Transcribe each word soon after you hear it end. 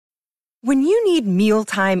When you need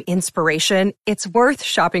mealtime inspiration, it's worth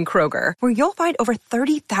shopping Kroger, where you'll find over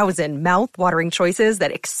 30,000 mouth-watering choices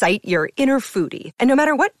that excite your inner foodie. And no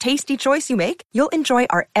matter what tasty choice you make, you'll enjoy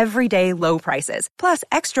our everyday low prices, plus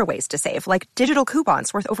extra ways to save, like digital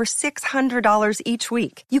coupons worth over $600 each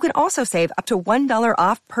week. You can also save up to $1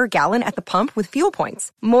 off per gallon at the pump with fuel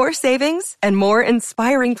points. More savings and more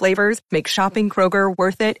inspiring flavors make shopping Kroger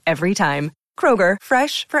worth it every time. Kroger,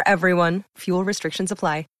 fresh for everyone. Fuel restrictions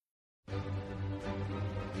apply.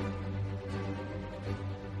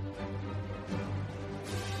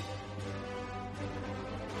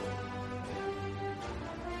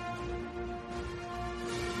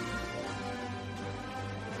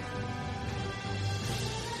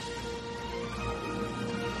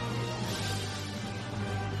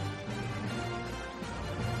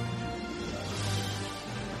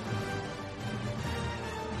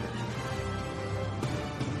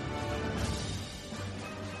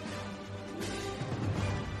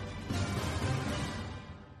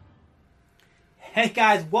 Hey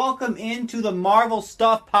guys, welcome into the Marvel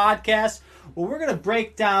Stuff Podcast, where we're going to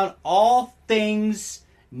break down all things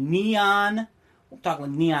neon. We're talking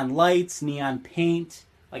like neon lights, neon paint,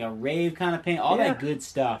 like a rave kind of paint, all that good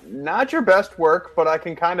stuff. Not your best work, but I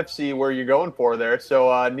can kind of see where you're going for there.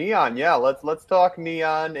 So neon, let's talk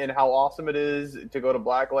neon and how awesome it is to go to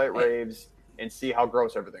blacklight raves and see how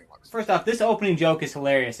gross everything looks. First off, this opening joke is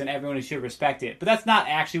hilarious and everyone should respect it. But that's not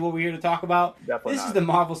actually what we're here to talk about. Definitely This not. is the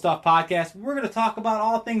Marvel Stuff Podcast. We're going to talk about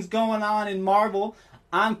all things going on in Marvel.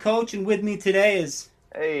 I'm Coach, and with me today is...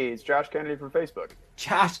 Hey, it's Josh Kennedy from Facebook.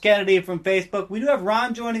 Josh Kennedy from Facebook. We do have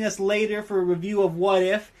Ron joining us later for a review of What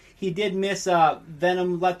If. He did miss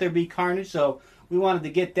Venom Let There Be Carnage, so we wanted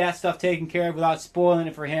to get that stuff taken care of without spoiling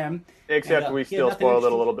it for him. Except we still spoiled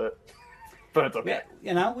it a little bit. But it's okay.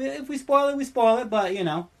 You know, if we spoil it, we spoil it, but, you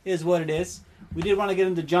know, it is what it is. We did want to get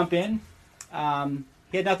him to jump in.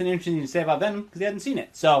 He had nothing interesting to say about Venom because he hadn't seen it.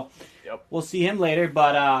 So We'll see him later,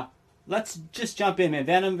 but let's just jump in, man.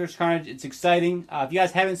 Venom vs. Carnage, it's exciting. If you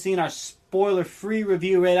guys haven't seen our spoiler-free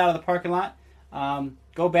review right out of the parking lot,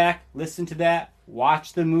 go back, listen to that,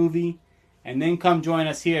 watch the movie, and then come join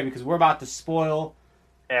us here because we're about to spoil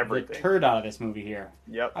everything. The turd out of this movie here.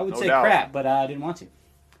 Yep, I would no say doubt. crap, but I didn't want to.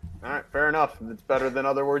 All right, fair enough. It's better than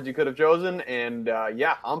other words you could have chosen. And,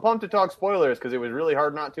 I'm pumped to talk spoilers because it was really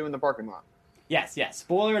hard not to in the parking lot. Yes.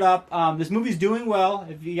 Spoiler it up. This movie's doing well.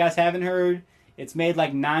 If you guys haven't heard, it's made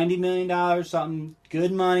like $90 million, something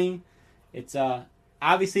good money. It's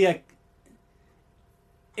obviously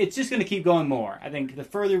it's just going to keep going more. I think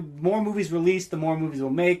more movies release, the more movies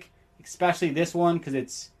we'll make, especially this one because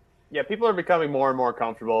it's... Yeah, people are becoming more and more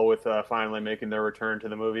comfortable with finally making their return to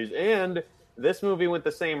the movies. And this movie went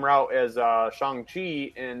the same route as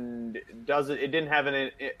Shang-Chi and it didn't have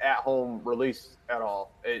an at-home release at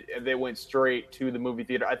all. They went straight to the movie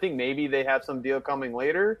theater. I think maybe they have some deal coming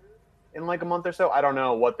later in like a month or so. I don't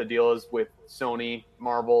know what the deal is with Sony,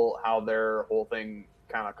 Marvel, how their whole thing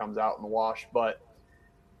kind of comes out in the wash. But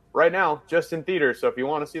right now, just in theaters. So if you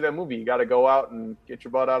want to see that movie, you got to go out and get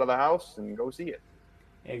your butt out of the house and go see it.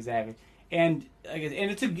 Exactly. And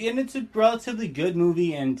it's a relatively good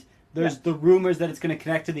movie, and there's the rumors that it's going to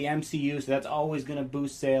connect to the MCU, so that's always going to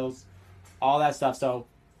boost sales, all that stuff. So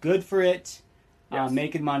good for it,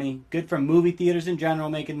 making money. Good for movie theaters in general,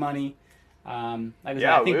 making money. I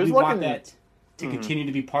think we want that to continue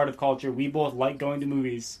to be part of culture. We both like going to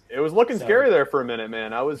movies. It was looking scary there for a minute,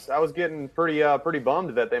 man. I was getting pretty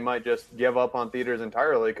bummed that they might just give up on theaters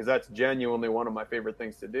entirely because that's genuinely one of my favorite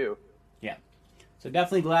things to do. Yeah. So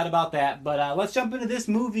definitely glad about that. But let's jump into this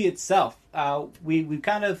movie itself. We've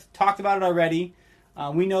kind of talked about it already.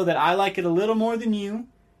 We know that I like it a little more than you.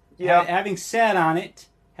 Yeah. Having sat on it,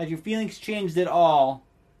 have your feelings changed at all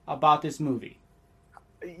about this movie?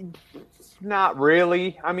 Not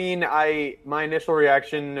really. I mean, my initial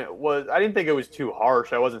reaction was I didn't think it was too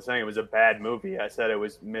harsh. I wasn't saying it was a bad movie. I said it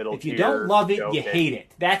was middle tier. If you don't love it, you hate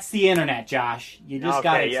it. That's the internet, Josh. You just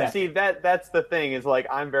got to accept it. See, that's the thing is like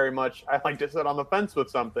I like to sit on the fence with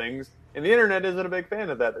some things, and the internet isn't a big fan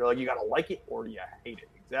of that. They're like, you got to like it or you hate it.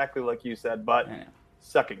 Exactly like you said, but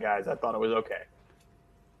suck it, guys. I thought it was okay.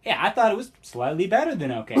 Yeah, I thought it was slightly better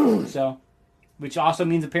than okay. So... Which also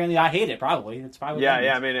means apparently I hate it, probably. That's probably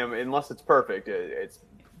I mean, unless it's perfect, it's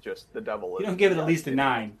just the devil. You don't give it at least a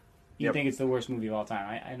 9. You think it's the worst movie of all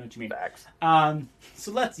time. I know what you mean. Facts.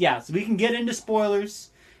 So we can get into spoilers.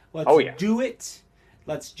 Let's do it.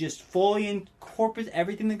 Let's just fully incorporate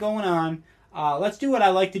everything that's going on. Let's do what I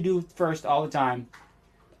like to do first all the time.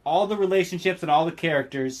 All the relationships and all the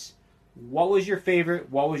characters. What was your favorite?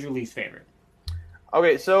 What was your least favorite?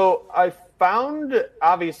 Okay, so I found,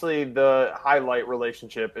 obviously, the highlight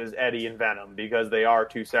relationship is Eddie and Venom because they are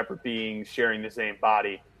two separate beings sharing the same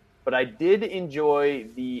body. But I did enjoy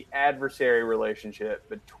the adversary relationship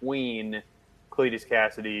between Cletus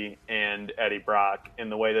Cassidy and Eddie Brock in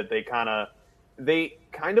the way that they kind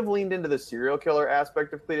of leaned into the serial killer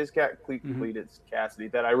aspect of Cletus Cassidy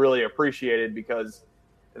that I really appreciated because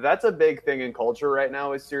that's a big thing in culture right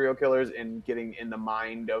now is serial killers and getting in the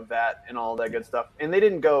mind of that and all that good stuff. And they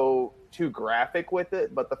didn't go too graphic with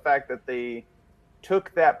it, but the fact that they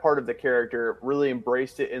took that part of the character, really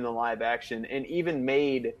embraced it in the live action, and even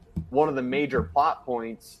made one of the major plot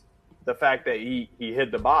points the fact that he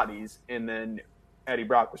hid the bodies, and then Eddie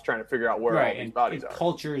Brock was trying to figure out where all these bodies are.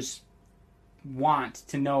 Cultures want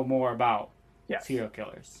to know more about serial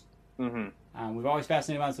killers. Mm-hmm. We've always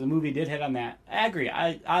fascinated about it, so the movie did hit on that. I agree.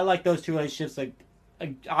 I like those two relationships. Like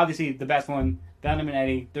obviously, the best one, Venom and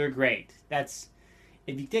Eddie, they're great. That's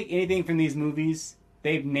if you take anything from these movies,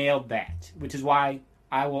 they've nailed that. Which is why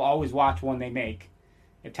I will always watch one they make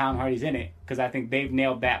if Tom Hardy's in it, because I think they've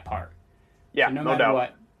nailed that part. Yeah, so no matter doubt.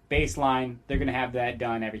 What baseline, they're going to have that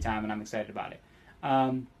done every time, and I'm excited about it.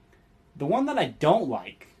 The one that I don't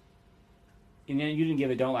like. And you didn't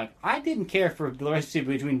give it don't like. I didn't care for the relationship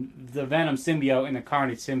between the Venom symbiote and the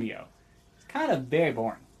Carnage symbiote. It's kind of very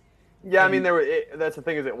boring. Yeah, I mean, that's the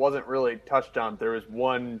thing is it wasn't really touched on. There was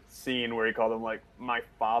one scene where he called him like my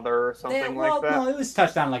father or something like that. No, it was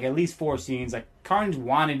touched on like at least 4 scenes. Like Carnage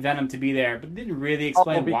wanted Venom to be there, but didn't really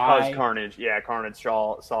explain why. Carnage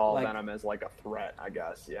saw Venom as like a threat. I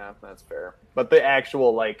guess. Yeah, that's fair. But the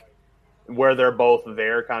actual like where they're both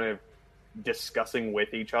there, kind of discussing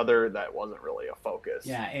with each other, that wasn't really a focus.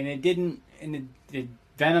 Yeah, and it didn't. And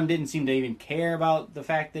Venom didn't seem to even care about the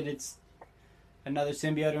fact that it's another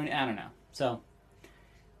symbiote or anything. I don't know. So,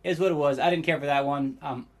 is what it was. I didn't care for that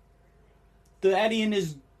one. The Eddie and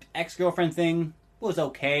his ex-girlfriend thing was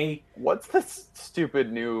okay. What's the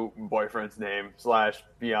stupid new boyfriend's name /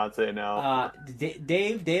 Beyonce now?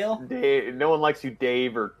 Dale? Dave. No one likes you,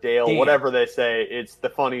 Dave or Dale, Dan. Whatever they say. It's the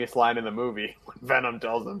funniest line in the movie. Venom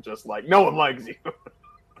tells them just like, no one likes you.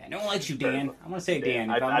 Yeah, no one likes you, Dan. I'm going to say Dan.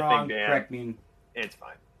 If I'm wrong, think Dan. Correct me. It's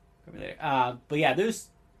fine. But yeah,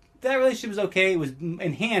 that relationship was okay. It was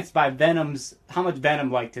enhanced by how much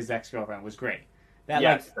Venom liked his ex-girlfriend was great. That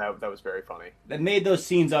was very funny. That made those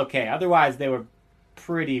scenes okay. Otherwise, they were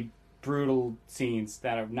pretty brutal scenes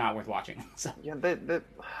that are not worth watching. So. Yeah,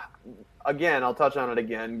 again, I'll touch on it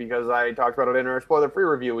again because I talked about it in our spoiler-free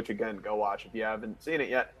review, which again, go watch if you haven't seen it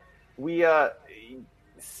yet. We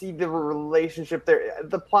see the relationship there.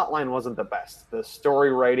 The plot line wasn't the best. The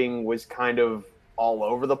story writing was kind of all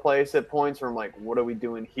over the place at points where I'm like, what are we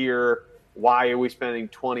doing here? Why are we spending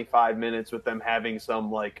 25 minutes with them having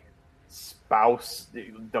some like spouse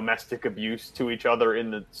domestic abuse to each other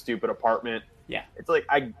in the stupid apartment? Yeah. It's like,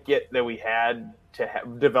 I get that we had to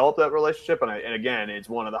develop that relationship. And again, it's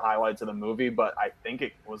one of the highlights of the movie, but I think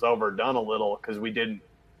it was overdone a little because we didn't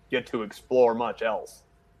get to explore much else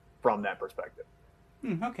from that perspective.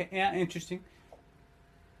 Okay. Yeah. Interesting.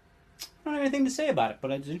 I don't have anything to say about it,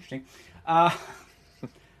 but it's interesting. The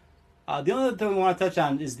only other thing we want to touch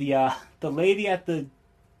on is the lady at the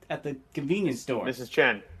convenience store. Mrs.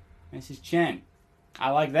 Chen. Mrs. Chen.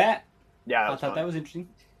 I like that. Yeah, I thought that was interesting.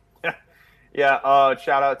 Yeah,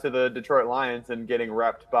 shout out to the Detroit Lions and getting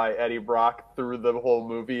repped by Eddie Brock through the whole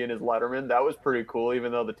movie in his Letterman. That was pretty cool,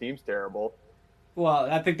 even though the team's terrible.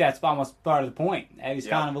 Well, I think that's almost part of the point. Eddie's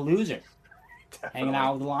kind of a loser. Hanging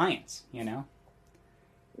out with the Lions, you know?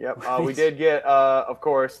 Yep, we did get, of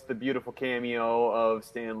course, the beautiful cameo of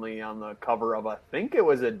Stan Lee on the cover of, I think it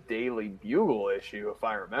was a Daily Bugle issue, if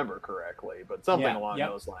I remember correctly, but something along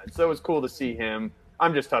those lines. So it was cool to see him.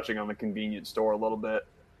 I'm just touching on the convenience store a little bit.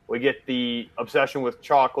 We get the obsession with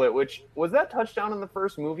chocolate, which, was that touched on in the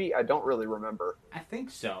first movie? I don't really remember. I think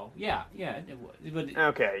so. Yeah, it was. But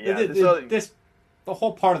okay, yeah. The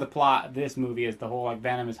whole part of the plot of this movie is the whole, like,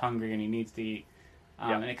 Venom is hungry and he needs to eat.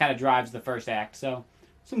 And it kind of drives the first act, so...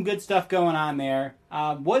 Some good stuff going on there.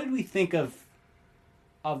 What did we think of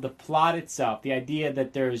the plot itself? The idea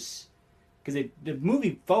that there's... Because the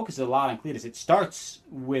movie focuses a lot on Cletus. It starts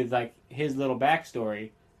with, like, his little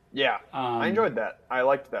backstory. Yeah, I enjoyed that. I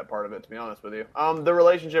liked that part of it, to be honest with you. The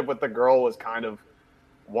relationship with the girl was kind of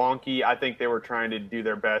wonky. I think they were trying to do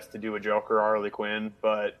their best to do a Joker Harley Quinn,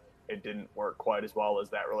 but it didn't work quite as well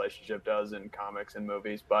as that relationship does in comics and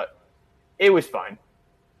movies. But it was fine.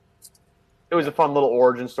 It was a fun little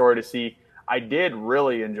origin story to see. I did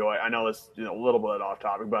really enjoy, I know this is a little bit off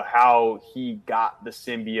topic, but how he got the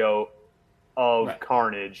symbiote of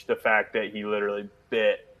Carnage, the fact that he literally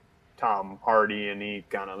bit Tom Hardy and he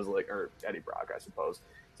kind of was like, or Eddie Brock, I suppose.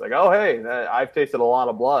 It's like, oh hey, I've tasted a lot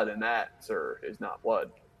of blood, and that, sir, is not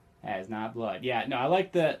blood. That is not blood. Yeah, no, I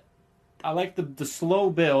like the slow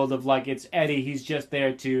build of like it's Eddie. He's just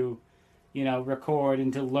there to, record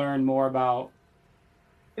and to learn more about.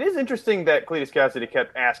 It is interesting that Cletus Cassidy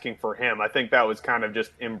kept asking for him. I think that was kind of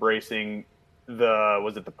just embracing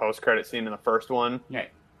the post-credit scene in the first one? Right.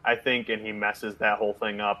 I think, and he messes that whole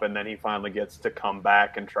thing up, and then he finally gets to come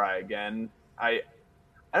back and try again. I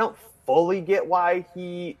don't fully get why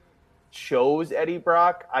he chose Eddie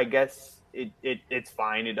Brock. I guess it's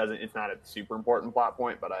fine. It's not a super important plot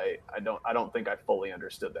point, but I don't think I fully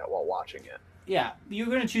understood that while watching it. Yeah, you're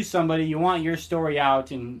going to choose somebody. You want your story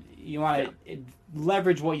out, and you want to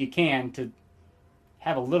leverage what you can to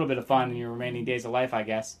have a little bit of fun in your remaining days of life, I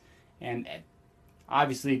guess. And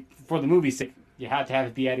obviously, for the movie's sake, you have to have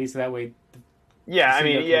it be Eddie, so that way.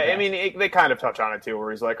 They kind of touch on it too,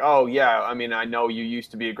 where he's like, "Oh yeah, I mean, I know you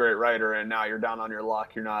used to be a great writer, and now you're down on your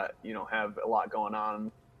luck. You're not, have a lot going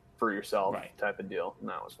on for yourself, right. type of deal." And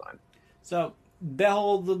that was fine. So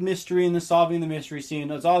the mystery and the solving the mystery scene,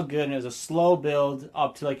 it was all good, and it was a slow build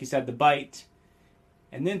up to, like you said, the bite,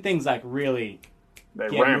 and then things like really they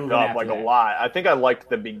ramped up like a lot. I think I liked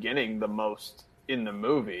the beginning the most in the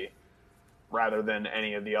movie, rather than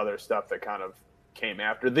any of the other stuff that kind of came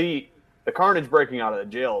after. The Carnage breaking out of the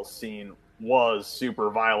jail scene was super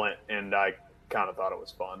violent, and I kind of thought it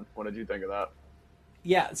was fun. What did you think of that?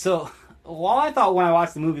 Yeah, so all I thought when I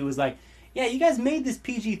watched the movie was like, yeah, you guys made this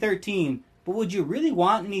PG-13, but would you really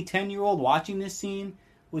want any 10-year-old watching this scene?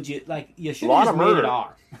 Would you, you should have just made it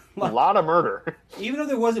R. A lot of murder. Even though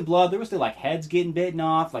there wasn't blood, there was still, heads getting bitten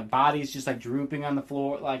off, bodies just, drooping on the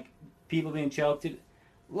floor, people being choked. You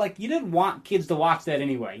didn't want kids to watch that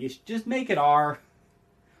anyway. You should just make it R.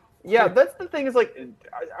 Yeah, that's the thing is,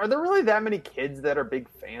 are there really that many kids that are big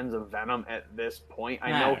fans of Venom at this point?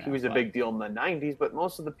 I know he was a big deal in the 90s, but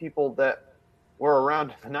most of the people that were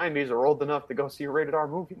around in the 90s are old enough to go see a rated R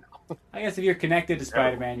movie now. I guess if you're connected to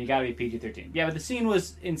Spider-Man, you gotta be PG-13. Yeah, but the scene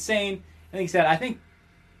was insane. Like I said, I think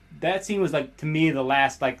that scene was, to me, the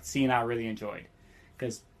last, scene I really enjoyed.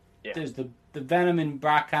 Because there's the Venom and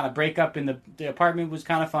Brock kind of breakup in the apartment was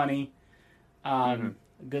kind of funny. A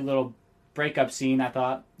good little breakup scene, I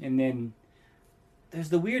thought. And then there's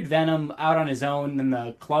the weird Venom out on his own in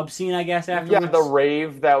the club scene, I guess, afterwards. Yeah, the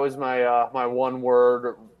rave, that was my my one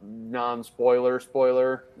word non-spoiler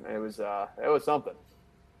spoiler. It was something.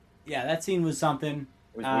 Yeah, that scene was something.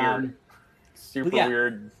 It was weird. Super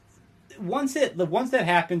weird. Once that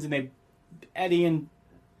happens and Eddie and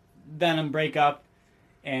Venom break up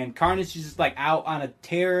and Carnage is just out on a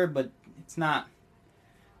tear, but it's not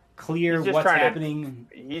clear what's happening.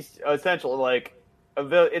 He's essentially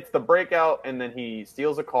it's the breakout, and then he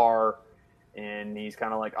steals a car, and he's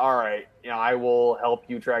kind of like, all right, I will help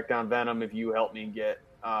you track down Venom if you help me get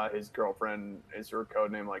his girlfriend. Is her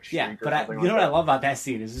code name Shriek? Yeah, but you know what I love about that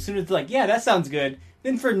scene is as soon as it's that sounds good,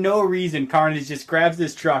 then for no reason Carnage just grabs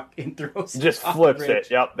this truck and throws it just flips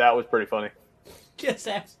it. Yep, that was pretty funny.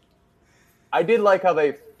 I did like how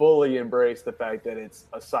they fully embraced the fact that it's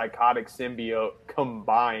a psychotic symbiote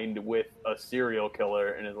combined with a serial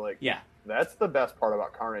killer, and it's that's the best part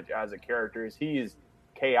about Carnage as a character is he's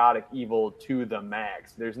chaotic evil to the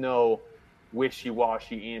max. There's no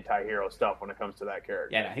wishy-washy anti-hero stuff when it comes to that character.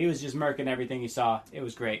 Yeah, no, he was just murking everything he saw. It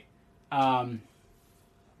was great. Then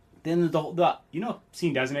the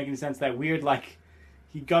scene doesn't make any sense. That weird,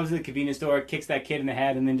 he comes to the convenience store, kicks that kid in the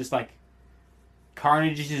head, and then just,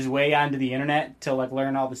 Carnages his way onto the internet to,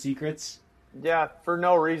 learn all the secrets. Yeah, for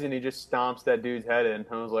no reason, he just stomps that dude's head in.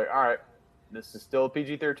 I was like, all right, this is still a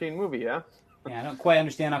PG-13 movie, yeah? Yeah, I don't quite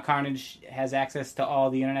understand how Carnage has access to all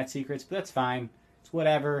the internet secrets, but that's fine. It's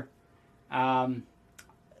whatever. And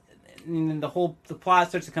then the plot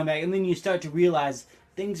starts to come back, and then you start to realize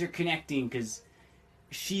things are connecting because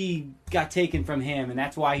she got taken from him, and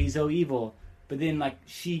that's why he's so evil. But then,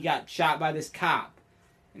 she got shot by this cop,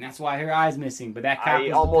 and that's why her eye's missing. But that cop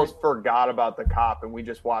I almost forgot about the cop, and we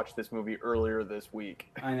just watched this movie earlier this week.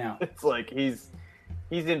 I know. It's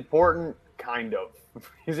he's important, kind of.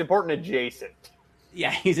 He's important adjacent.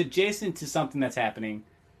 Yeah, he's adjacent to something that's happening,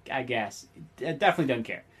 I guess. It definitely doesn't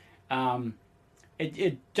care.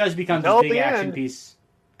 It just becomes this big action piece.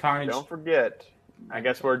 Carnage. Don't forget. I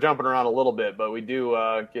guess we're jumping around a little bit, but we do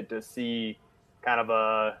get to see kind of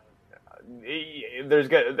a.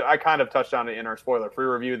 I kind of touched on it in our spoiler-free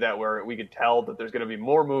review that where we could tell that there's going to be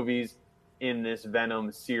more movies in this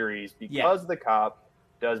Venom series because the cop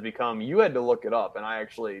does become. You had to look it up, and I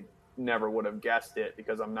actually never would have guessed it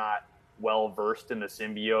because I'm not well versed in the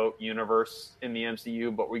symbiote universe in the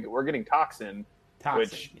MCU. But we're getting Toxin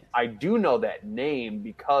Toxic, which yes. I do know that name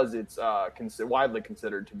because it's widely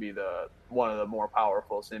considered to be one of the more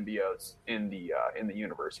powerful symbiotes in the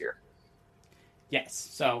universe here. Yes,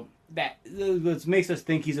 so that makes us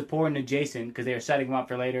think he's important adjacent because they are setting him up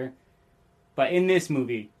for later. But in this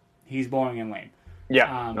movie, he's boring and lame.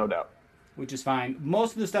 Yeah, no doubt. Which is fine.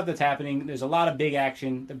 Most of the stuff that's happening, there's a lot of big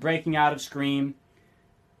action. The breaking out of Scream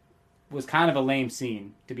was kind of a lame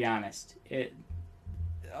scene, to be honest.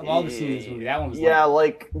 Of all the scenes in this movie, that one was lame.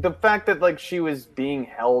 Like the fact that like she was being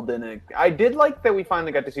held in a. I did like that we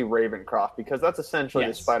finally got to see Ravencroft because that's essentially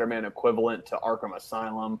the Spider-Man equivalent to Arkham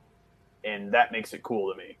Asylum, and that makes it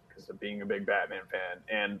cool to me because of being a big Batman fan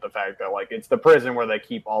and the fact that like it's the prison where they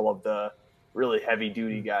keep all of the really heavy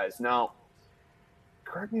duty guys. Now,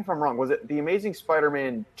 correct me if I'm wrong. Was it The Amazing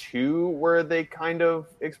Spider-Man 2 where they kind of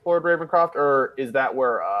explored Ravencroft, or is that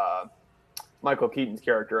where Michael Keaton's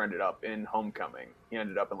character ended up in Homecoming? He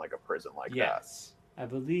ended up in like a prison like that. Yes. I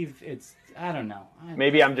believe it's... I don't know.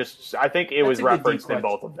 Maybe I'm just... I think it was referenced in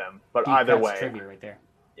both of them. But either way... trivia right there.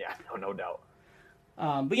 Yeah, no doubt.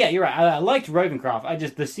 But yeah, you're right. I liked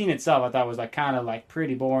Ravencroft. The scene itself I thought was like kind of like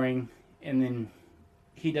pretty boring. And then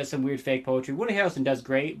he does some weird fake poetry. Woody Harrelson does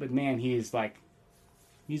great, but man, he's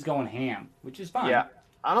going ham, which is fine. Yeah.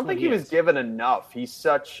 I don't think he was given enough. He's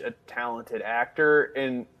such a talented actor,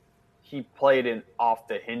 and he played an off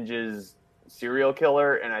the hinges serial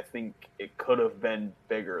killer, and I think it could have been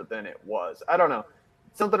bigger than it was. I don't know.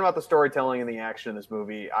 Something about the storytelling and the action in this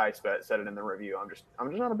movie, I said it in the review. I'm just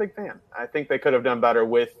not a big fan. I think they could have done better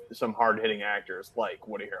with some hard-hitting actors like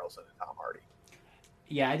Woody Harrelson and Tom Hardy.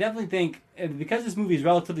 Yeah, I definitely think because this movie is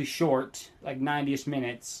relatively short, like 90-ish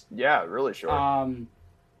minutes. Yeah, really short.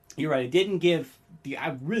 You're right. It didn't give the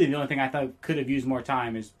only thing I thought could have used more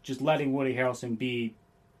time is just letting Woody Harrelson be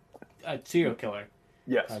a serial killer.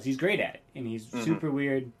 Yes, because he's great at it and he's super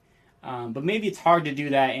weird. But maybe it's hard to do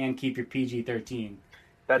that and keep your PG-13.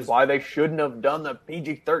 That's why they shouldn't have done the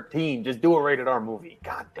PG-13. Just do a rated R movie.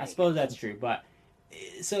 God damn. I suppose that's true, but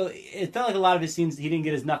so it felt like a lot of his scenes he didn't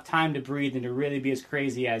get enough time to breathe and to really be as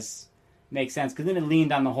crazy as makes sense. Because then it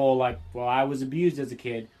leaned on the whole like, well, I was abused as a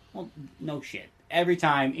kid. Well, no shit. Every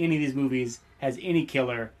time any of these movies has any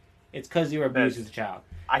killer, it's because you were abused as a child.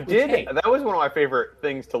 That was one of my favorite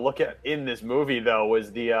things to look at in this movie, though,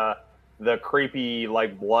 was the creepy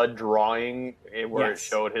like blood drawing where it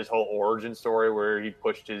showed his whole origin story, where he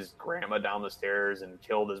pushed his grandma down the stairs and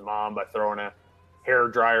killed his mom by throwing a hair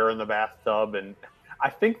dryer in the bathtub. And I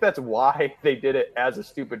think that's why they did it as a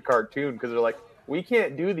stupid cartoon, because they're like, we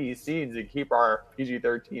can't do these scenes and keep our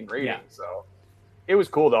PG-13 rating. Yeah. So it was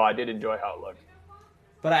cool, though. I did enjoy how it looked.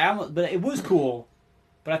 But it was cool.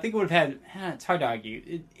 But I think it would have had... It's hard to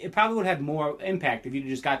argue. It probably would have had more impact if you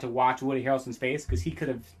just got to watch Woody Harrelson's face, because he could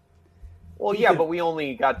have... Well, yeah, but we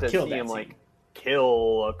only got to see him, like,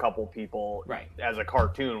 kill a couple people as a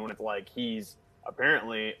cartoon, when it's like he's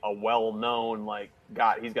apparently a well-known, like,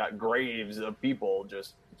 he's got graves of people,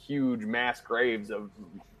 just huge mass graves of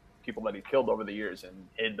people that he's killed over the years and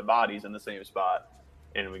hid the bodies in the same spot.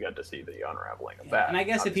 And we got to see the unraveling of that. And I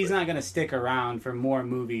guess if he's not going to stick around for more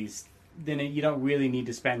movies, then you don't really need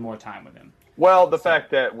to spend more time with him. Well, the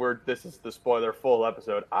fact that this is the spoiler full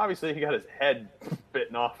episode, obviously he got his head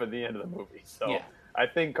bitten off at the end of the movie. So I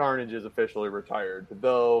think Carnage is officially retired,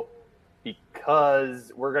 though,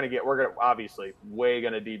 because we're obviously way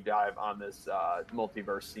going to deep dive on this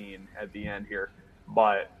multiverse scene at the end here.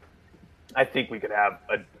 But I think we could have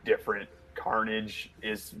a different Carnage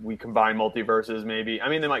is we combine multiverses, maybe. I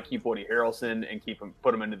mean, they might keep Woody Harrelson and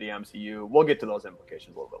put him into the MCU. We'll get to those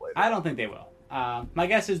implications a little bit later. I don't think they will. My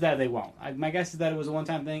guess is that they won't. My guess is that it was a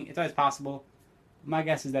one-time thing. It's always possible. My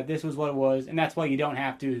guess is that this was what it was, and that's why you don't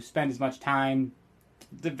have to spend as much time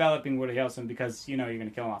developing Woody Harrelson, because you know you're going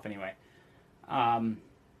to kill him off anyway. And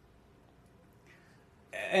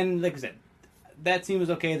like I said, that scene was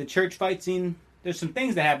okay. The church fight scene, there's some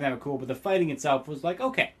things that happened that were cool, but the fighting itself was like,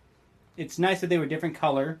 okay. It's nice that they were different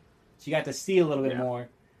color, so you got to see a little bit more.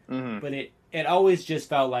 Mm-hmm. But it always just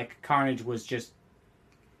felt like Carnage was just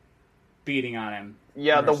beating on him.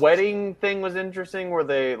 Yeah, the wedding thing was interesting, where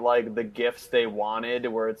they like the gifts they wanted,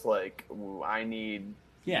 where it's like, I need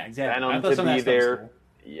Venom to be there. Cool.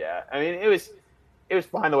 Yeah, I mean it was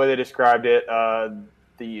fine the way they described it.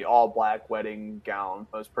 The all black wedding gown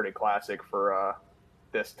was pretty classic for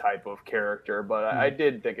this type of character, but I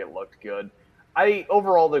did think it looked good.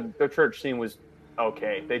 Overall, the church scene was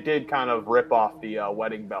okay. They did kind of rip off the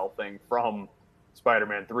wedding bell thing from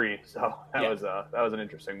Spider-Man 3, so that was an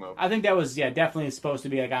interesting move. I think that was definitely supposed to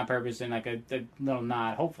be like on purpose and like a little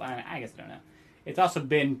nod. Hopefully, I guess I don't know. It's also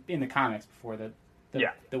been in the comics before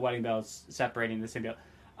the wedding bells separating the symbiote.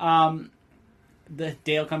 the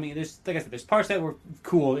Dale coming. There's, like I said, there's parts that were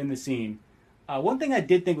cool in the scene. One thing I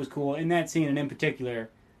did think was cool in that scene, and in particular,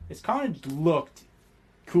 is Carnage looked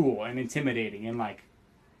cool and intimidating, and like.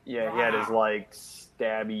 Yeah, he had his like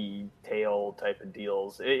stabby tail type of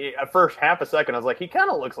deals. At first, half a second, I was like, he kind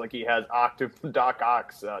of looks like he has Doc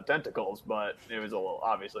Ock's tentacles, but it was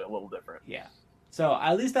obviously a little different. Yeah. So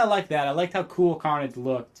at least I liked that. I liked how cool Carnage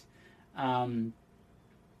looked. The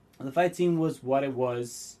fight scene was what it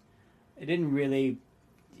was. It didn't really.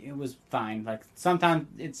 It was fine. Like sometimes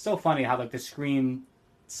it's so funny how like the screams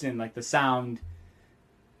and like the sound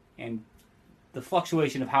and the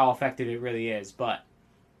fluctuation of how effective it really is, but.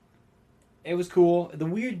 It was cool.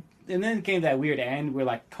 And then came that weird end where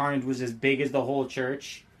like Carnage was as big as the whole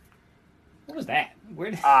church. What was that?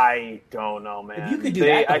 I don't know, man. If you could do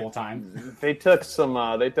that the whole time. They took some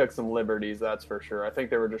liberties, that's for sure. I think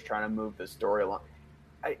they were just trying to move the storyline.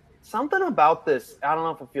 Something about this, I don't know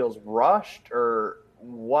if it feels rushed or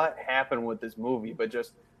what happened with this movie, but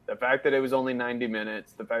just the fact that it was only 90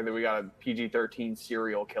 minutes, the fact that we got a PG-13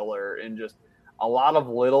 serial killer, and just a lot of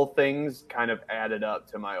little things kind of added up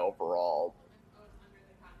to my overall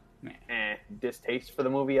distaste for the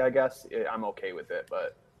movie, I guess. I'm okay with it,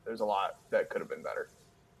 but there's a lot that could have been better.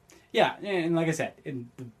 Yeah, and like I said,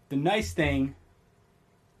 the nice thing,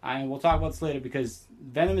 and we'll talk about this later, because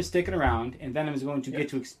Venom is sticking around, and Venom is going to get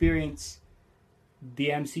to experience the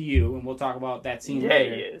MCU, and we'll talk about that scene later.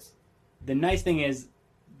 Yeah, he is. The nice thing is,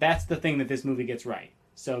 that's the thing that this movie gets right.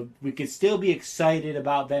 So we could still be excited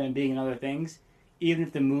about Venom being in other things, even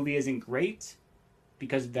if the movie isn't great,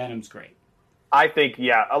 because Venom's great. I think,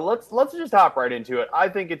 yeah. Let's just hop right into it. I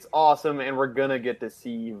think it's awesome, and we're gonna get to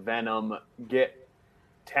see Venom get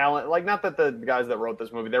talent. Like, not that the guys that wrote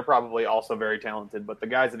this movie, they're probably also very talented, but the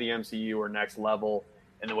guys at the MCU are next level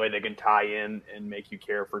in the way they can tie in and make you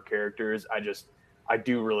care for characters. I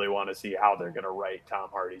do really want to see how they're gonna write Tom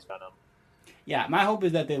Hardy's Venom. Yeah, my hope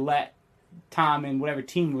is that they let Tom and whatever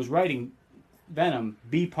team was writing Venom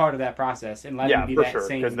be part of that process and let him be that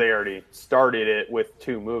same. Because they already started it with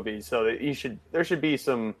 2 movies, so that there should be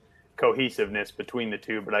some cohesiveness between the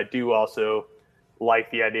two. But I do also like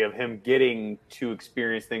the idea of him getting to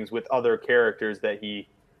experience things with other characters that he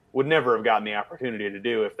would never have gotten the opportunity to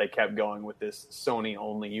do if they kept going with this Sony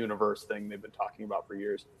only universe thing they've been talking about for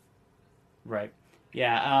years. Right.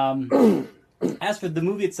 Yeah. As for the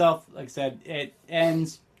movie itself, like I said, it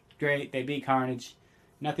ends great. They beat Carnage.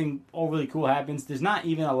 Nothing overly cool happens. There's not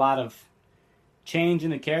even a lot of change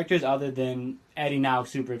in the characters other than Eddie now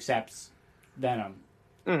super accepts Venom.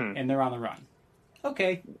 Mm-hmm. And they're on the run.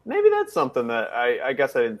 Okay. Maybe that's something that I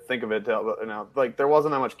guess I didn't think of it. Like, there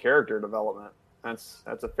wasn't that much character development. That's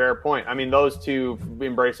a fair point. I mean, those two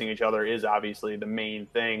embracing each other is obviously the main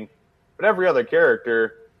thing. But every other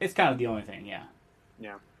character... It's kind of the only thing, yeah.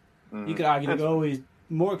 Yeah. Mm-hmm. You could argue he's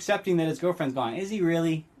more accepting that his girlfriend's gone. Is he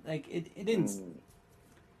really? Like, it didn't...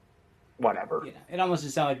 Whatever. Yeah, it almost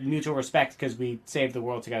just sounded like mutual respect because we saved the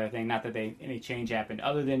world together thing. Not that any change happened.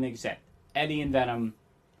 Other than, like you said, Eddie and Venom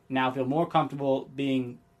now feel more comfortable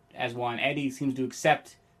being as one. Eddie seems to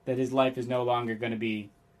accept that his life is no longer going to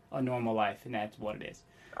be a normal life, and that's what it is.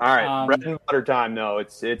 All right, bread and butter time. No,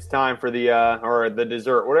 it's time for the or the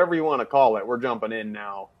dessert, whatever you want to call it. We're jumping in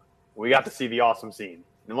now. We got to see the awesome scene.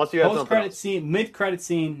 Unless you have something post-credit scene, mid-credit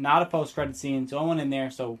scene, not a post-credit scene. So I went in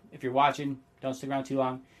there. So if you're watching, don't stick around too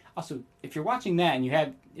long. Also, if you're watching that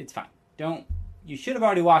and it's fine. You should have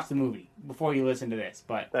already watched the movie before you listen to this,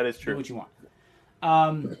 but that is true. Do what you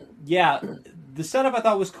want. Yeah, the setup I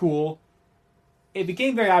thought was cool. It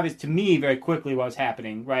became very obvious to me very quickly what was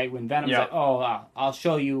happening, right? When Venom's like, I'll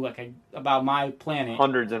show you about my planet.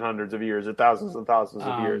 Hundreds and hundreds of years, or thousands and thousands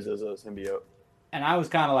of years as a symbiote. And I was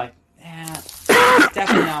kind of like,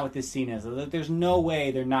 definitely not what this scene is. There's no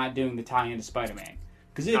way they're not doing the tie-in to Spider-Man.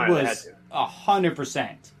 Because it was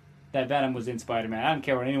 100% that Venom was in Spider-Man. I don't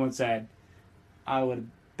care what anyone said. I would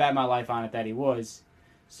bet my life on it that he was.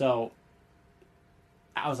 So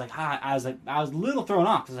I was like, I was a little thrown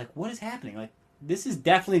off. I was like, what is happening? Like, this is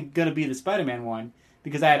definitely going to be the Spider-Man one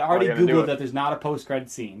because I had already Googled that there's not a post-credit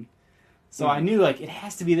scene. So I knew, like, it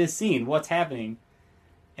has to be this scene. What's happening?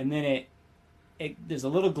 And then there's a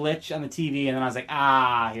little glitch on the TV, and then I was like,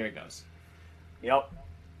 here it goes. Yep.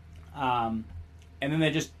 And then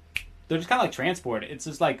they're just kind of like transported. It's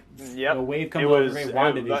just like a wave coming over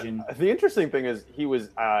WandaVision. The interesting thing is he was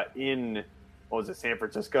in, San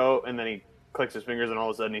Francisco, and then he clicks his fingers, and all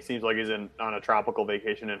of a sudden he seems like he's on a tropical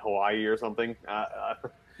vacation in Hawaii or something.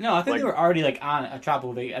 No, I think they were already on a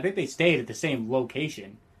tropical vacation. I think they stayed at the same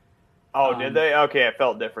location. Oh, did they? Okay, it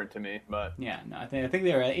felt different to me, but yeah, no, I think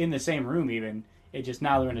they were in the same room even, It just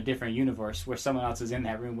now they're in a different universe where someone else is in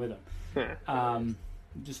that room with them.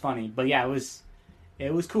 Just funny, but yeah, it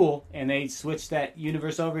was cool, and they switched that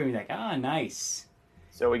universe over, and you're like, nice.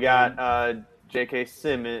 So we got J.K.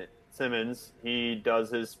 Simmons. He does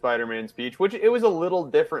his Spider-Man speech, which it was a little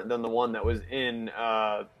different than the one that was in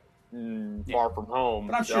Far From Home.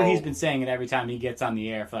 But I'm sure he's been saying it every time he gets on the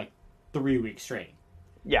air for like 3 weeks straight.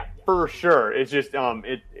 Yeah, for sure. It's just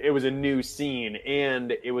it was a new scene,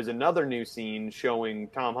 and it was another new scene showing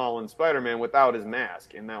Tom Holland's Spider-Man without his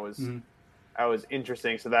mask, and that was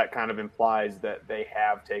interesting. So that kind of implies that they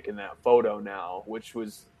have taken that photo now, which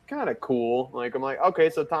was kind of cool. Like, I'm like, okay,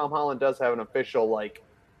 so Tom Holland does have an official like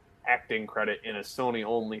acting credit in a Sony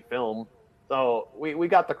only film. So we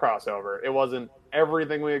got the crossover. It wasn't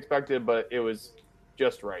everything we expected, but it was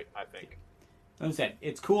just right, I think. Like I said,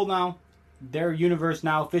 it's cool now. Their universe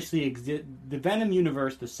now officially exists. The Venom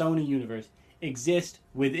universe, the Sony universe, exists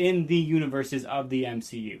within the universes of the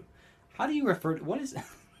MCU. How do you refer to what is?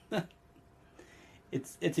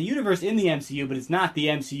 It's a universe in the MCU, but it's not the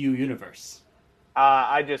MCU universe.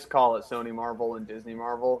 I just call it Sony Marvel and Disney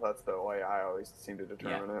Marvel. That's the way I always seem to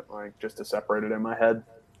determine it, like just to separate it in my head.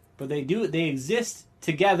 But they exist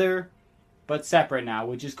together, but separate now,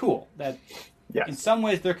 which is cool. That in some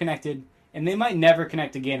ways they're connected, and they might never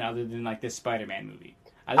connect again, other than like this Spider-Man movie.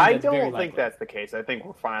 I don't think that's the case. I think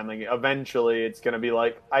we're finally eventually it's going to be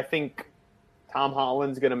like I think Tom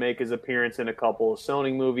Holland's going to make his appearance in a couple of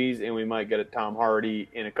Sony movies, and we might get a Tom Hardy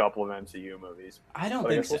in a couple of MCU movies. I don't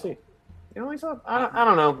think so. We'll see. You don't think so? I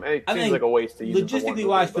don't know. It seems like a waste to use it for one movie,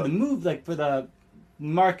 logistically-wise, for the move, like for the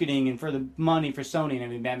marketing and for the money for Sony and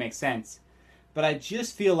everything, that makes sense. But I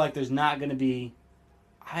just feel like there's not going to be,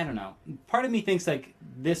 I don't know. Part of me thinks like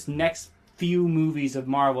this next few movies of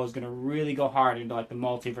Marvel is going to really go hard into like the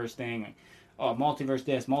multiverse thing. Like, oh, multiverse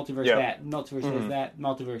this, multiverse that, multiverse this, that,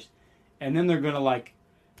 multiverse. And then they're going to like,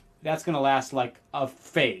 that's going to last like a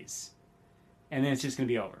phase. And then it's just going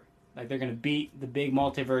to be over. Like they're going to beat the big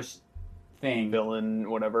multiverse thing. Villain,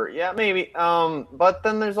 whatever. Yeah, maybe. But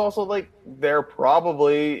then there's also like they're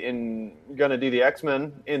probably gonna do the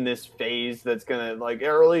X-Men in this phase that's gonna like,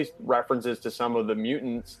 or at least references to some of the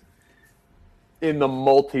mutants in the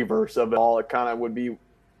multiverse of it all. It kind of would be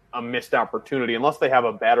a missed opportunity unless they have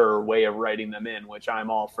a better way of writing them in, which I'm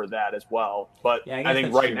all for that as well. But yeah, I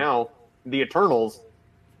think right now the Eternals,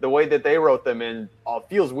 the way that they wrote them in,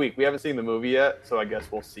 feels weak. We haven't seen the movie yet, so I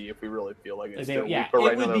guess we'll see if we really feel like it's still weak. But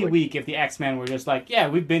right now, it would be weak if the X-Men were just like, yeah,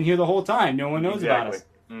 we've been here the whole time. No one knows about us.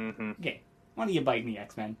 Mm-hmm. Okay, why don't you bite me,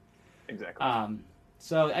 X-Men? Exactly.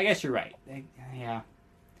 So I guess you're right. Yeah.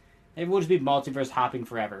 It will just be multiverse hopping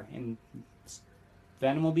forever. And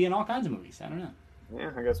Venom will be in all kinds of movies. I don't know. Yeah,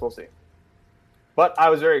 I guess we'll see. But I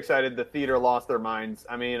was very excited. The theater lost their minds.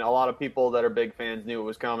 I mean, a lot of people that are big fans knew it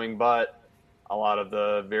was coming, but a lot of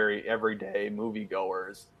the very everyday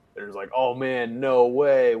moviegoers, there's like, oh man, no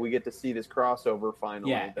way, we get to see this crossover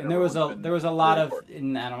finally. Yeah, and there was a lot of,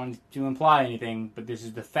 and I don't want to imply anything, but this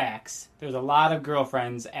is the facts. There's a lot of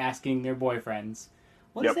girlfriends asking their boyfriends,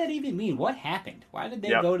 what does that even mean? What happened? Why did they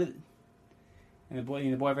go to? And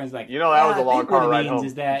the boyfriend's like, that was a long car ride home. What it means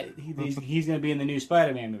is that he's going to be in the new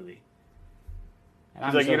Spider-Man movie. And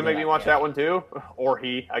he's like, you gonna make me watch that one too? Or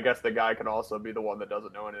I guess the guy could also be the one that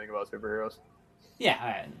doesn't know anything about superheroes.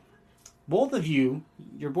 Yeah, both of you,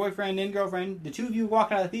 your boyfriend and girlfriend, the two of you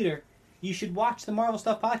walking out of the theater, you should watch the Marvel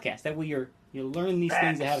Stuff podcast. That way you learn these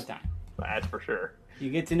things ahead of time. That's for sure.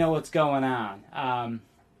 You get to know what's going on.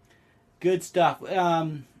 Good stuff.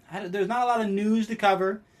 There's not a lot of news to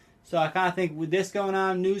cover, so I kind of think with this going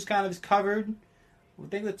on, news kind of is covered. I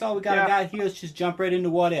think that's all we got here. Let's just jump right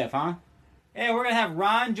into What If, huh? Hey, we're going to have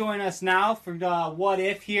Ron join us now for What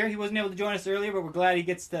If here. He wasn't able to join us earlier, but we're glad he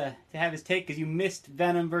gets to have his take because you missed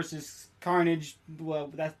Venom versus Carnage.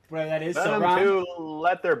 Well, that's whatever that is. Venom so, Ron, 2,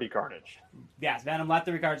 Let There Be Carnage. Yes, Venom, Let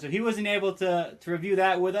There Be Carnage. So he wasn't able to review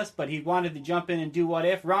that with us, but he wanted to jump in and do What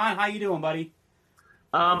If. Ron, how you doing, buddy?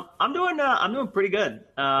 I'm doing pretty good.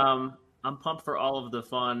 I'm pumped for all of the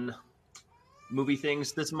fun movie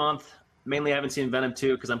things this month. Mainly, I haven't seen Venom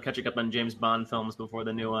 2 because I'm catching up on James Bond films before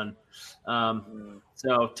the new one.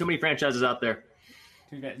 So too many franchises out there.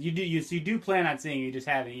 You do plan on seeing it, you just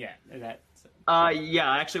haven't yet. Yeah,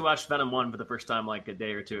 I actually watched Venom 1 for the first time like a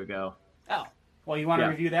day or two ago. Oh, well, you want to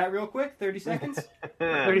review that real quick? 30 seconds?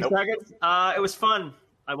 30 seconds? It was fun.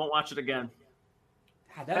 I won't watch it again.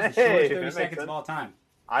 God, that was the shortest 30 seconds of all time.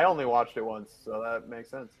 I only watched it once, so that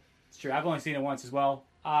makes sense. It's true. I've only seen it once as well.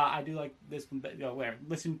 I do like this one, but whatever.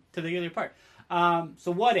 Listen to the other part.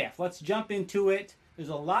 So What If? Let's jump into it. There's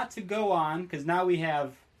a lot to go on because now we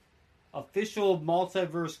have official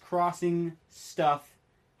multiverse crossing stuff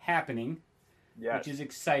happening. Yes. which is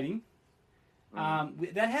exciting.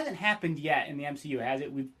 That hasn't happened yet in the MCU, has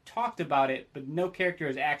it? We've talked about it, but no character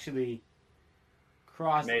has actually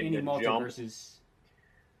crossed Made any the jump. multiverses.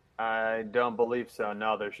 I don't believe so.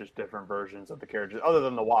 No, there's just different versions of the characters, other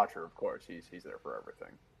than the Watcher, of course. He's there for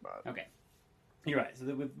everything. But Okay, you're right.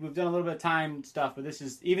 So we've done a little bit of time stuff, but this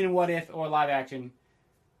is even in What If or live action.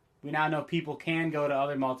 We now know people can go to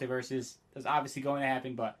other multiverses. That's obviously going to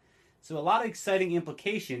happen, but so a lot of exciting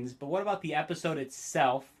implications. But what about the episode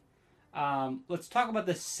itself? Let's talk about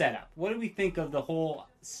the setup. What do we think of the whole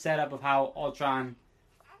setup of how Ultron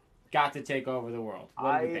got to take over the world?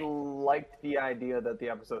 What do we I think? liked the idea that the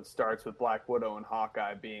episode starts with Black Widow and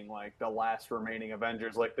Hawkeye being like the last remaining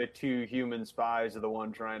Avengers, like the two human spies are the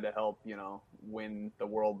one trying to help, win the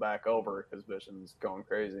world back over because Vision's going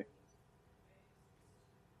crazy.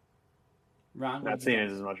 Ron, what Not do you seeing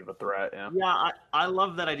think? it as much of a threat, yeah. Yeah, I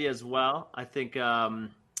love that idea as well. I think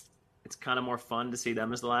it's kind of more fun to see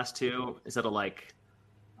them as the last two instead of like,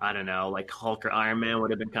 I don't know, like Hulk or Iron Man would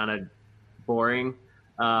have been kind of boring.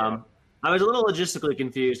 I was a little logistically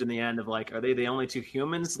confused in the end of like, are they the only two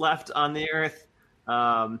humans left on the Earth?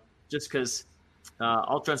 Just because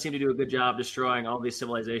Ultron seemed to do a good job destroying all these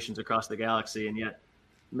civilizations across the galaxy and yet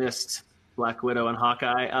missed Black Widow and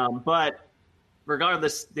Hawkeye. But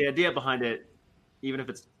regardless, the idea behind it, even if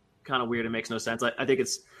it's kind of weird, it makes no sense. I think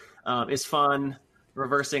it's fun.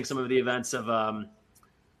 Reversing some of the events of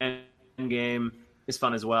Endgame is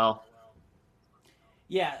fun as well.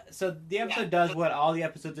 Yeah, so the episode does what all the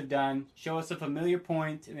episodes have done: show us a familiar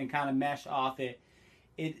point and then kind of mesh off it.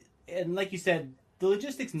 And like you said, the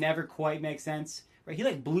logistics never quite make sense. Right? He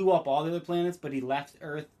like blew up all the other planets, but he left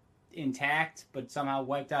Earth intact, but somehow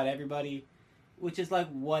wiped out everybody, which is like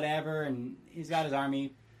whatever. And he's got his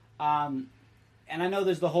army. And I know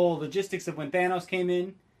there's the whole logistics of when Thanos came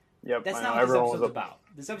in. Yep, That's I not know. what this episode's about.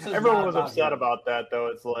 This episode's Everyone not was about upset him. about that, though.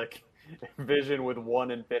 It's like Vision with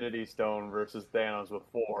 1 Infinity Stone versus Thanos with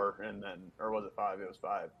 4, and then, or was it 5? It was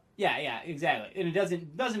 5. Yeah, exactly. And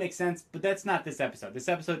it doesn't make sense, but that's not this episode. This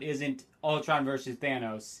episode isn't Ultron versus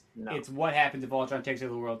Thanos. No. It's what happens if Ultron takes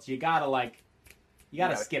over the world. So you gotta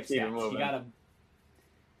skip keep it steps. moving. You gotta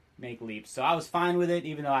make leaps. So I was fine with it,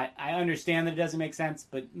 even though I understand that it doesn't make sense,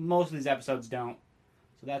 but most of these episodes don't.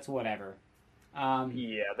 So that's whatever.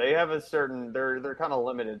 Yeah, they have a certain. They're kind of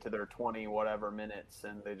limited to their 20 whatever minutes,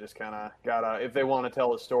 and they just kind of gotta. If they want to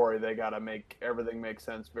tell a story, they gotta make everything make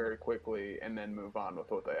sense very quickly, and then move on with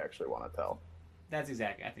what they actually want to tell. I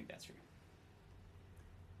think that's true.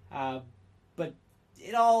 But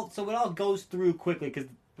it all goes through quickly because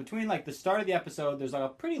between like the start of the episode, there's like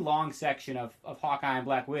a pretty long section of Hawkeye and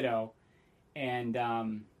Black Widow, and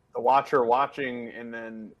The Watcher watching, and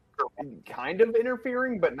then kind of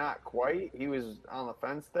interfering, but not quite. He was on the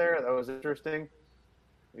fence there. That was interesting.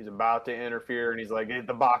 He's about to interfere, and he's like, hey,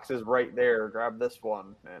 the box is right there. Grab this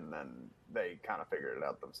one. And then they kind of figured it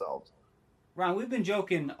out themselves. Ron, we've been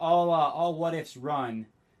joking all What Ifs run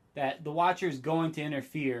that the Watcher is going to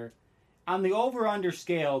interfere. On the over-under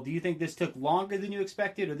scale, do you think this took longer than you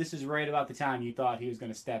expected, or this is right about the time you thought he was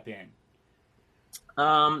going to step in?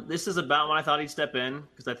 This is about when I thought he'd step in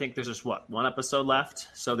because I think there's just one episode left,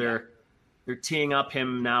 so they're teeing up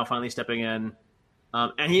him now finally stepping in,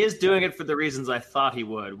 and he is doing it for the reasons I thought he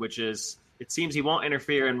would, which is it seems he won't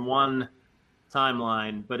interfere in one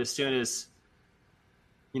timeline, but as soon as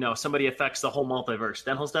somebody affects the whole multiverse,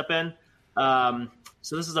 then he'll step in.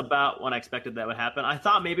 So this is about when I expected that would happen. I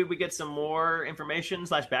thought maybe we get some more information /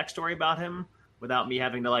 backstory about him without me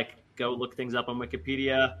having to go look things up on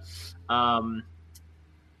Wikipedia. Well,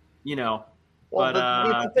 but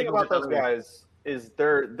the thing about those guys is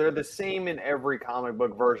they're the same in every comic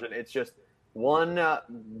book version. It's just one.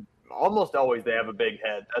 Almost always they have a big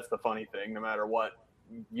head. That's the funny thing. No matter what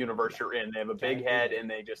universe you're in, they have a big head, and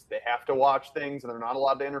they have to watch things, and they're not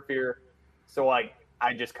allowed to interfere. So I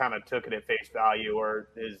just kind of took it at face value, or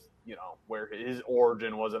where his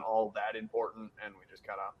origin wasn't all that important, and we just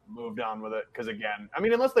kind of moved on with it. Because again, I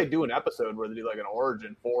mean, unless they do an episode where they do like an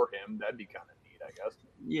origin for him, that'd be kind of neat, I guess.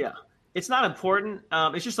 Yeah, it's not important.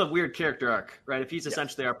 It's just a weird character arc, right? If he's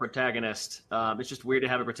essentially our protagonist, it's just weird to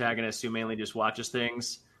have a protagonist who mainly just watches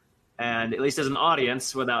things, and at least as an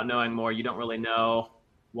audience, without knowing more, you don't really know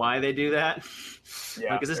why they do that.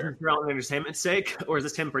 Yeah, is this for our own entertainment's sake, or is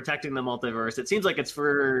this him protecting the multiverse? It seems like it's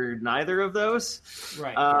for neither of those.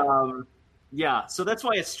 Right. Yeah, so that's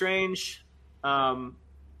why it's strange.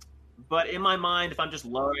 But in my mind, if I'm just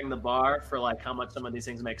lowering the bar for how much some of these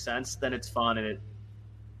things make sense, then it's fun, and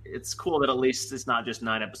it's cool that at least it's not just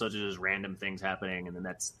 9 episodes of just random things happening, and then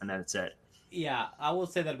that's it. Yeah, I will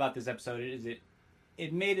say that about this episode. It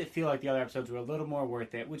it made it feel like the other episodes were a little more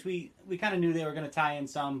worth it, which we kind of knew they were going to tie in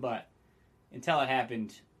some, but until it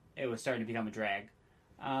happened, it was starting to become a drag.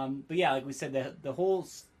 But yeah, like we said, the whole,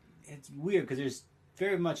 it's weird because there's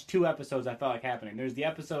very much two episodes I felt like happening. There's the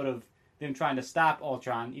episode of them trying to stop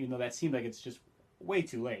Ultron, even though that seemed like it's just way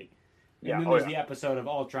too late. And then there's the episode of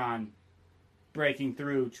Ultron breaking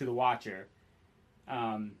through to the Watcher.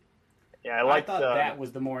 I thought that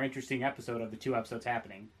was the more interesting episode of the two episodes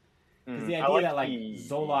happening. Because the idea that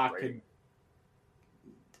Zolok could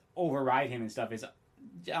override him and stuff is,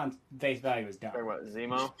 on face value, is dumb. Talking about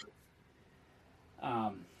Zemo?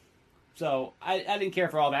 So I didn't care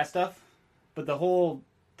for all that stuff, but the whole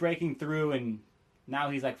breaking through and now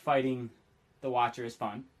he's like fighting the Watcher is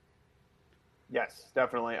fun. Yes,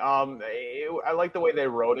 definitely. I like the way they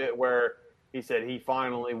wrote it, where he said he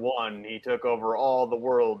finally won. He took over all the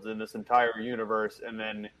worlds in this entire universe, and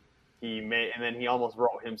then he almost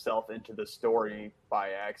wrote himself into the story by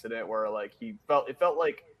accident, where like it felt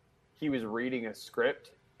like he was reading a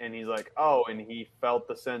script, and he's like, oh, and he felt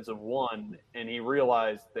the sense of one, and he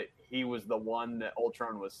realized that he was the one that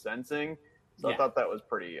Ultron was sensing. So I thought that was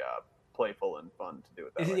pretty playful and fun to do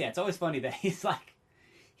it that way. Yeah, it's always funny that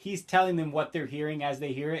he's telling them what they're hearing as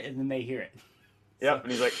they hear it, and then they hear it. Yep,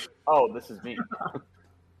 and he's like, oh, this is me.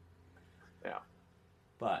 Yeah.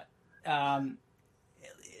 But I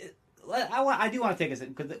do want to take a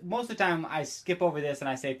second, because most of the time I skip over this and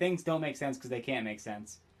I say things don't make sense because they can't make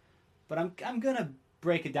sense. But I'm going to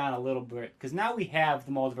break it down a little bit, because now we have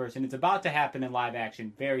the multiverse, and it's about to happen in live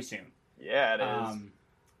action very soon. Yeah, it is.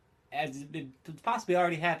 As it's possibly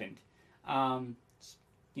already happened. We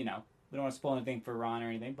don't want to spoil anything for Ron or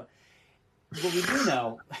anything, but what we do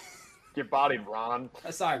know... Get bodied, Ron.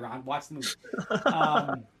 Sorry, Ron. Watch the movie.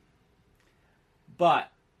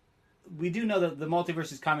 But we do know that the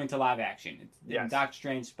multiverse is coming to live action. Yes. Doctor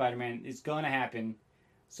Strange, Spider-Man is going to happen.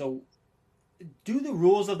 So, do the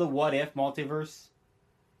rules of the what if multiverse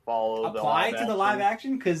apply to the live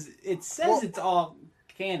action? Because it says it's all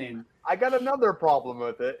canon. I got another problem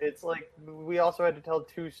with it. It's like we also had to tell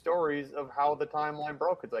two stories of how the timeline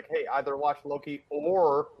broke. It's like, hey, either watch Loki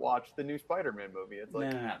or watch the new Spider-Man movie. It's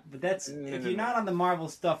like no. But that's if you're not on the Marvel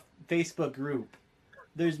Stuff Facebook group,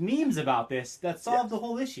 there's memes about this that solve the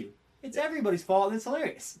whole issue. It's everybody's fault, and it's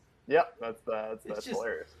hilarious. Yep, that's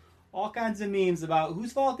hilarious. All kinds of memes about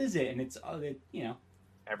whose fault is it, and it's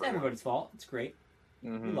everybody's fault. It's great.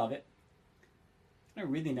 Mm-hmm. We love it. I don't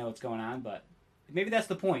really know what's going on, but maybe that's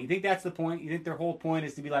the point. You think that's the point? You think their whole point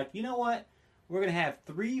is to be like, you know what? We're going to have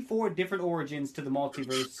 3-4 different origins to the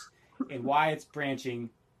multiverse and why it's branching,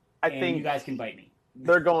 I think you guys can bite me.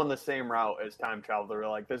 They're going the same route as time travel. They're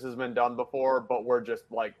like, this has been done before, but we're just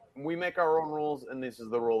like, we make our own rules, and this is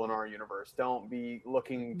the rule in our universe. Don't be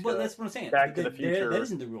looking to that's what I'm saying. Back to the Future. That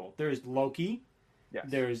isn't the rule. There's Loki. Yes.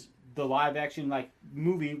 There's the live-action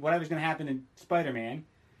movie, whatever's going to happen in Spider-Man.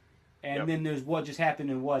 And then there's what just happened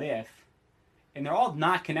in What If. And they're all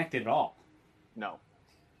not connected at all. No.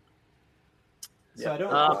 So I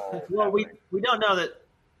don't. Well, we don't know that.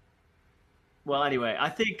 Well, anyway, I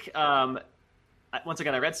think once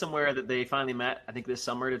again I read somewhere that they finally met. I think this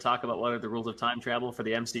summer to talk about what are the rules of time travel for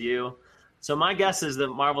the MCU. So my guess is that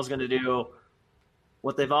Marvel's going to do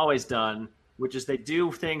what they've always done, which is they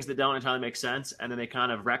do things that don't entirely make sense, and then they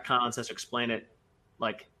kind of retcon us to explain it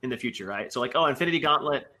in the future, right? So Infinity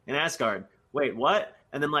Gauntlet in Asgard. Wait, what?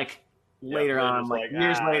 And then later on,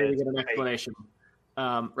 years later, we get an explanation,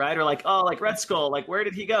 right? Or Red Skull, where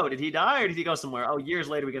did he go? Did he die or did he go somewhere? Oh, years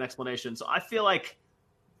later, we get an explanation. So I feel like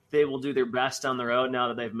they will do their best down the road now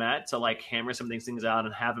that they've met to hammer some of these things out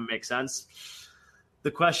and have them make sense.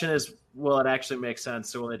 The question is, will it actually make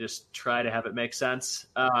sense, or will they just try to have it make sense?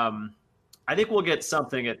 I think we'll get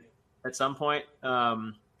something at some point, but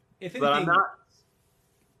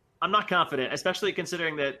I'm not confident, especially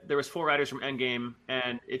considering that there was 4 writers from Endgame,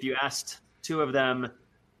 and if you asked 2 of them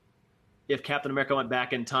if Captain America went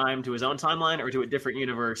back in time to his own timeline or to a different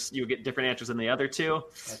universe, you would get different answers than the other 2.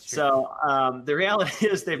 That's true. So the reality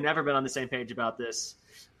is they've never been on the same page about this,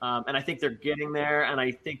 and I think they're getting there, and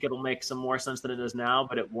I think it'll make some more sense than it does now,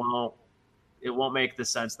 but it won't make the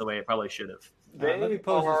sense the way it probably should have. Let me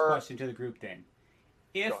pose this question to the group then.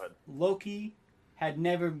 If Loki had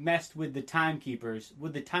never messed with the Timekeepers,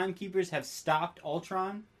 would the Timekeepers have stopped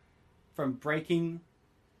Ultron from breaking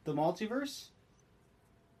the multiverse?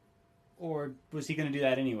 Or was he going to do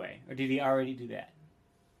that anyway? Or did he already do that?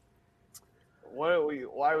 Why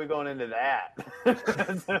are we going into that?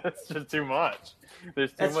 That's just too much.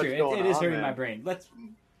 There's too much going on. It is hurting my brain.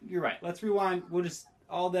 You're right. Let's rewind. We'll just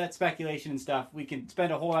all that speculation and stuff. We can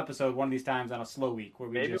spend a whole episode one of these times on a slow week where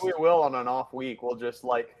we we will on an off week. We'll just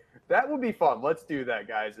That would be fun. Let's do that,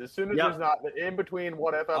 guys. As soon as there's not in between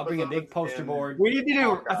what if I'll bring a big poster board. We need to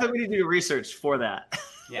do. I think we need to do research for that.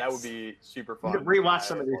 That would be super fun. Rewatch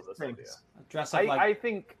some of these things. Dress up like I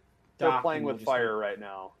think they're playing with fire right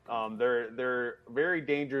now. They're very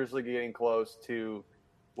dangerously getting close to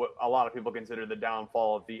what a lot of people consider the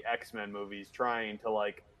downfall of the X-Men movies, trying to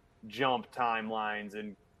like jump timelines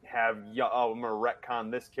and have I'm gonna retcon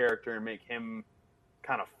this character and make him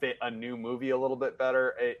kind of fit a new movie a little bit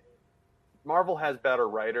better. Marvel has better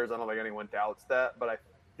writers. I don't think anyone doubts that, but I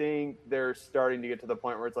think they're starting to get to the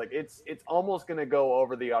point where it's like it's almost going to go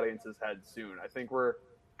over the audience's head soon. I think we're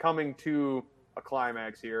coming to a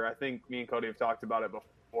climax here. I think me and Cody have talked about it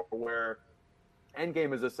before, where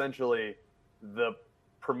Endgame is essentially the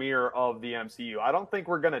premiere of the MCU. I don't think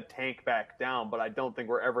we're going to tank back down, but I don't think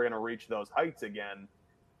we're ever going to reach those heights again.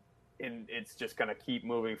 And it's just going to keep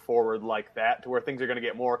moving forward like that, to where things are going to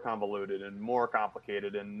get more convoluted and more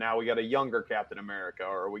complicated. And now we got a younger Captain America,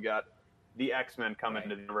 or we got the X-Men coming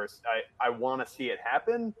into the universe. I want to see it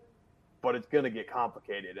happen, but it's going to get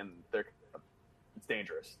complicated, and it's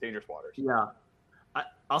dangerous waters. Yeah.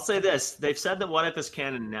 I'll say this. They've said that What If is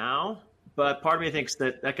canon now, but part of me thinks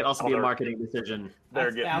that could also be a marketing decision.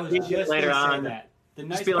 I was just later on. That. The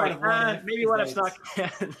nice part of What If maybe What If's not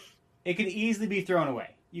canon. It could easily be thrown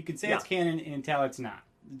away. You could say it's canon until it's not.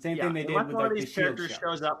 The same thing they did with like the Shield character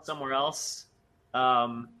shows up somewhere else.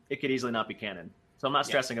 It could easily not be canon. So I'm not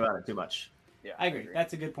stressing about it too much. Yeah, I agree.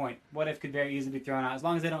 That's a good point. What If could very easily be thrown out. As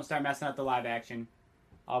long as they don't start messing up the live action,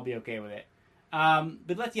 I'll be okay with it.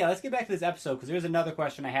 But let's get back to this episode, because there's another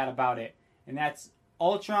question I had about it, and that's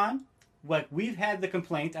Ultron. Like, we've had the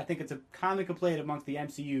complaint, I think it's a common complaint amongst the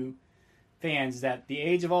MCU fans, that the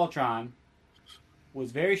Age of Ultron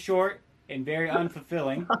was very short and very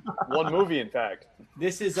unfulfilling. One movie, in fact.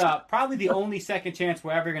 This is probably the only second chance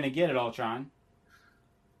we're ever going to get at Ultron.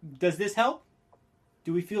 Does this help?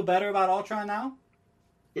 Do we feel better about Ultron now?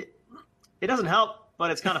 It doesn't help, but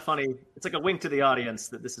it's kind of funny. It's like a wink to the audience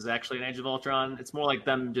that this is actually an Age of Ultron. It's more like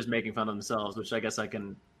them just making fun of themselves, which I guess I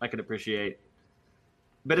can appreciate.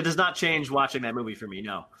 But it does not change watching that movie for me,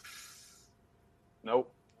 no. Nope.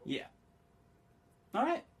 Yeah. All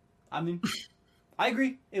right. I mean, I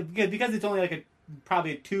agree. Because it's only like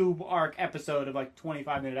probably a 2-arc episode of like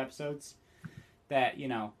 25-minute episodes, that,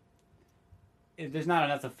 there's not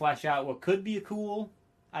enough to flesh out what could be a cool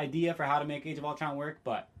idea for how to make Age of Ultron work,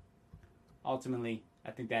 but ultimately,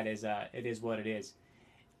 I think that is it is what it is.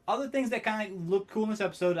 Other things that kind of look cool in this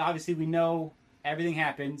episode, obviously we know everything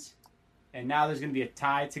happens, and now there's going to be a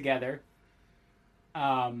tie together.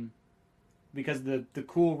 Because the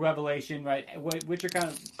cool revelation, right? Witcher kind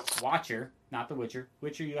of Watcher, not The Witcher.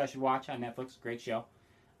 Witcher, you guys should watch on Netflix. Great show.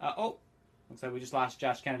 Looks like we just lost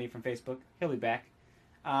Josh Kennedy from Facebook. He'll be back.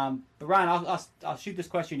 But Ryan, I'll shoot this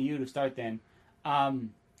question to you to start then.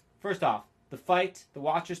 First off, the fight, the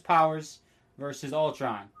Watcher's powers versus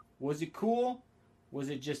Ultron. Was it cool? Was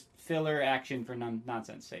it just filler action for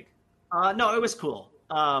nonsense sake? No, it was cool.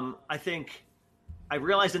 I think I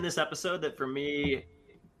realized in this episode that for me,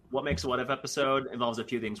 what makes a What If episode involves a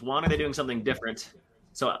few things. One, are they doing something different?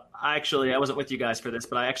 So I wasn't with you guys for this,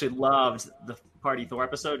 but I actually loved the Party Thor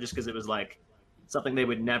episode just because it was like something they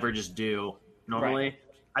would never just do normally. Right.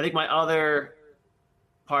 I think my other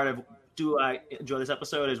part of do I enjoy this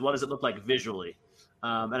episode is what does it look like visually?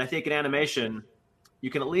 And I think in animation, you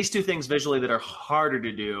can at least do things visually that are harder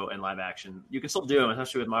to do in live action. You can still do them,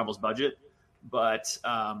 especially with Marvel's budget. But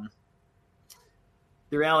the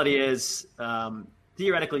reality is,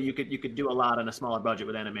 theoretically, you could do a lot on a smaller budget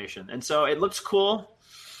with animation. And so it looks cool,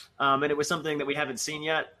 and it was something that we haven't seen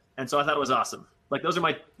yet. And so I thought it was awesome. Like those are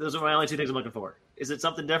my only two things I'm looking for. Is it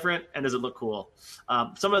something different, and does it look cool?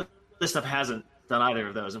 Some of this stuff hasn't done either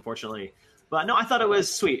of those, unfortunately. But no, I thought it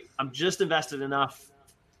was sweet. I'm just invested enough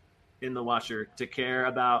in the Watcher to care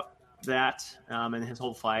about that and his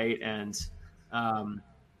whole fight. And I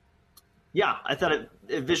thought it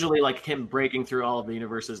visually, like him breaking through all of the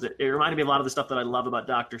universes, it reminded me of a lot of the stuff that I love about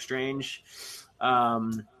Doctor Strange.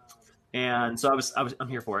 And so I'm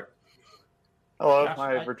here for it. Hello,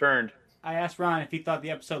 I've returned. I asked Ron if he thought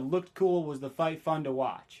the episode looked cool. Was the fight fun to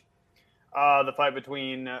watch? The fight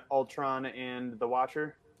between Ultron and the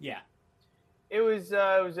Watcher? Yeah. It was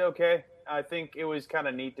okay. I think it was kind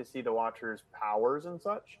of neat to see the Watcher's powers and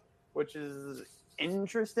such, which is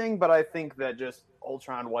interesting, but I think that just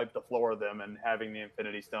Ultron wiped the floor of them and having the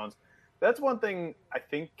Infinity Stones. That's one thing I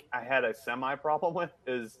think I had a semi-problem with,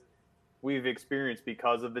 is we've experienced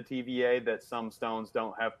because of the TVA that some stones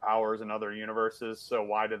don't have powers in other universes, so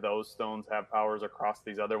why do those stones have powers across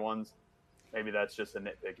these other ones? Maybe that's just a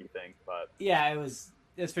nitpicky thing, but... Yeah, it was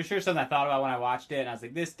it's for sure something I thought about when I watched it, and I was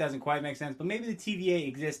like, this doesn't quite make sense. But maybe the TVA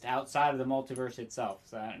exists outside of the multiverse itself,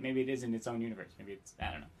 so maybe it is in its own universe. Maybe it's,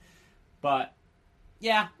 I don't know. But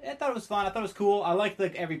yeah, I thought it was fun. I thought it was cool. I liked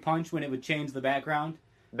like every punch when it would change the background.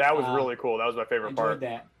 That was really cool. That was my favorite part. Enjoyed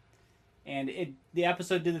that. And the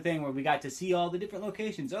episode did the thing where we got to see all the different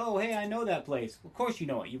locations. Oh, hey, I know that place. Of course you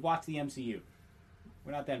know it. You've watched the MCU.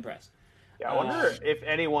 We're not that impressed. Yeah, I wonder if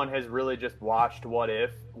anyone has really just watched What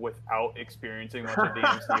If without experiencing much of the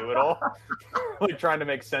MCU at all. Like trying to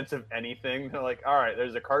make sense of anything. They're like, all right,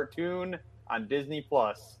 there's a cartoon on Disney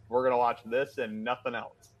Plus. We're going to watch this and nothing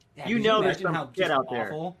else. Yeah, you know there's some kid out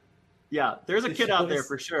there. Yeah, there's a kid out there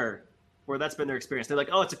for sure where that's been their experience. They're like,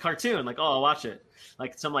 oh, it's a cartoon. Like, oh, I'll watch it.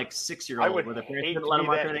 Like some like 6-year-old where the parents didn't let them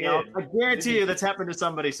watch anything else. I guarantee you that's happened to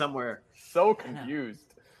somebody somewhere. So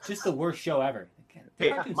confused. Just the worst show ever. The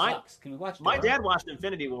cartoon sucks. Can we watch it? My dad watched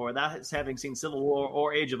Infinity War without having seen Civil War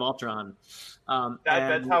or Age of Ultron.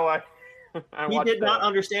 That's how I he did not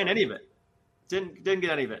understand any of it. Didn't get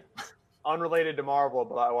any of it. Unrelated to Marvel,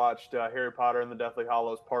 but I watched Harry Potter and the Deathly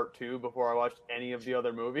Hallows Part 2 before I watched any of the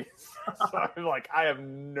other movies. So I'm like, I have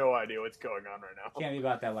no idea what's going on right now. Can't be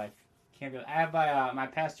about that life. Can't be. I have my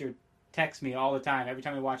pastor text me all the time. Every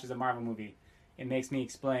time he watches a Marvel movie, it makes me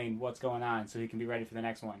explain what's going on so he can be ready for the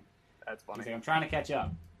next one. That's funny. He's like, I'm trying to catch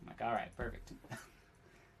up. I'm like, all right, perfect.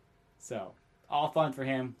 So, all fun for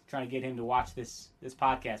him, trying to get him to watch this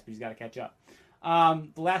podcast, but he's got to catch up.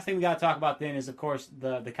 The last thing we got to talk about then is, of course,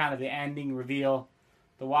 the kind of the ending reveal.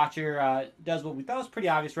 The Watcher does what we thought was pretty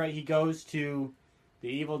obvious, right? He goes to the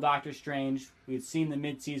evil Doctor Strange. We had seen the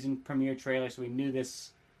mid-season premiere trailer, so we knew this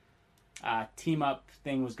team-up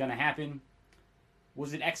thing was going to happen.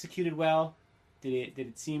 Was it executed well? Did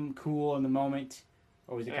it seem cool in the moment?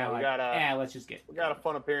 Or was it kind of like, let's just get... We got a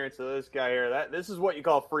fun appearance of this guy here. This is what you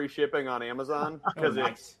call free shipping on Amazon, because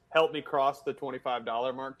it's helped me cross the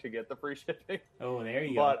 $25 mark to get the free shipping. Oh, there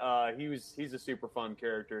you go. But he's a super fun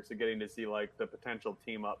character, so getting to see like the potential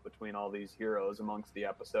team up between all these heroes amongst the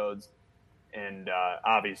episodes, and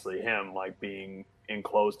obviously him like being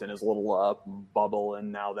enclosed in his little bubble,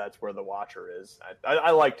 and now that's where the Watcher is.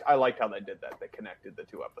 I liked how they did that. They connected the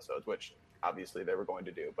two episodes, which obviously they were going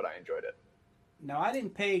to do, but I enjoyed it. No, I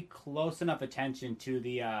didn't pay close enough attention to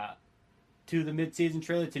the mid-season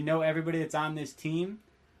trailer to know everybody that's on this team.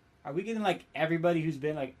 Are we getting like everybody who's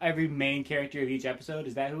been like every main character of each episode?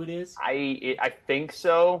 Is that who it is? I think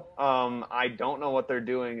so. I don't know what they're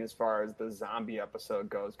doing as far as the zombie episode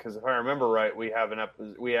goes, because if I remember right, we have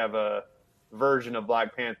a version of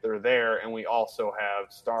Black Panther there, and we also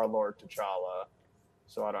have Star-Lord T'Challa.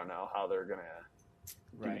 So I don't know how they're gonna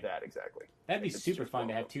do that exactly. That'd be super fun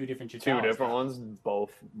to have two different T'Challas. Two different ones,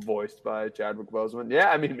 both voiced by Chadwick Boseman. Yeah,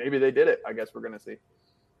 I mean, maybe they did it. I guess we're going to see.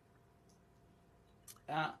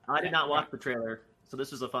 I did not watch the trailer, so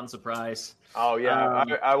this was a fun surprise. Oh, yeah.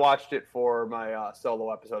 I watched it for my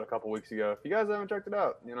solo episode a couple weeks ago. If you guys haven't checked it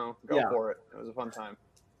out, go for it. It was a fun time.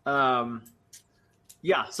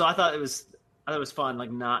 So I thought it was fun,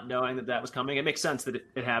 like not knowing that was coming. It makes sense that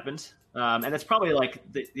it happened. And it's probably like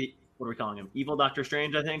the what are we calling him? Evil Doctor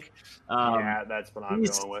Strange, I think. Yeah, that's what I'm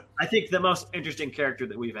going with. I think the most interesting character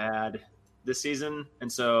that we've had this season,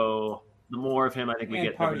 and so the more of him I think we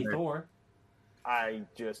get. Party Thor. I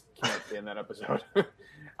just can't stand that episode.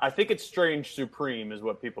 I think it's Strange Supreme is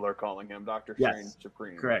what people are calling him, Doctor Strange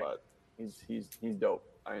Supreme. Correct. But he's dope.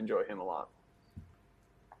 I enjoy him a lot.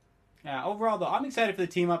 Yeah, overall though, I'm excited for the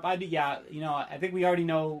team up. I think we already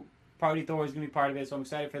know Party Thor is going to be part of it, so I'm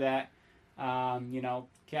excited for that.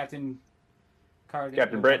 Captain Carter.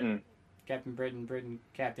 Captain Britain. Captain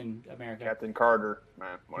America. Captain Carter,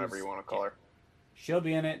 man, whatever you want to call her. She'll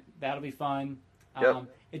be in it. That'll be fun. Yep.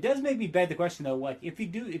 It does make me beg the question though, like if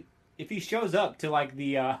he shows up to like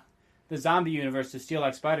the zombie universe to steal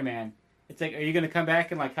like Spider-Man, it's like, are you going to come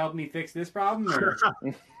back and like help me fix this problem? Or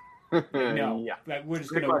no, yeah. Like, we're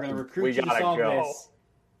going to recruit you to solve this,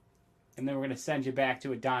 and then we're going to send you back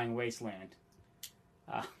to a dying wasteland,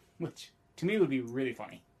 which to me would be really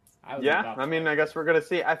funny. I guess we're gonna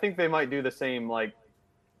see. I think they might do the same like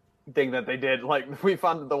thing that they did. Like we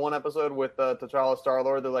found the one episode with T'Challa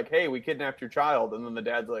Star-Lord. They're like, "Hey, we kidnapped your child," and then the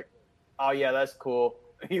dad's like, "Oh yeah, that's cool.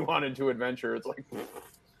 He wanted to adventure." It's like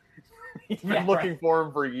he's been looking for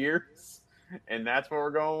him for years, and that's what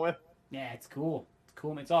we're going with. Yeah, it's cool. It's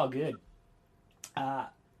cool. It's all good. I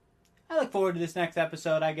look forward to this next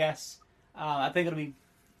episode. I guess I think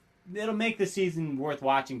it'll make the season worth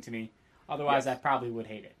watching to me. Otherwise, I probably would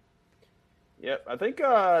hate it. Yep, I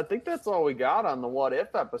think that's all we got on the What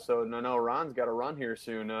If episode, and I know Ron's got to run here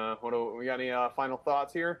soon. We got any final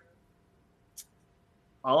thoughts here?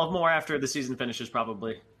 I'll have more after the season finishes,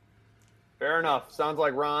 probably. Fair enough. Sounds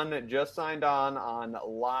like Ron just signed on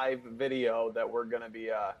live video that we're going to be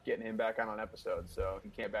getting him back on an episode, so he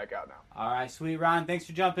can't back out now. All right, sweet Ron. Thanks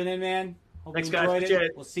for jumping in, man. Hope Thanks, you enjoyed guys.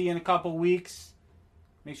 it. We'll see you in a couple weeks.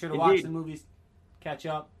 Make sure to watch the movies, catch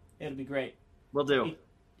up. It'll be great. Will do.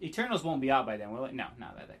 Eternals won't be out by then, will it? No.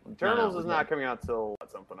 Eternals is not coming out till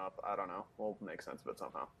something up. I don't know. Will make sense of it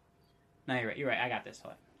somehow. No, you're right. I got this.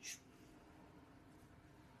 Hold on.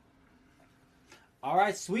 All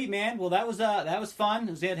right, sweet man. Well, that was fun.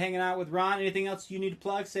 It was Ed hanging out with Ron. Anything else you need to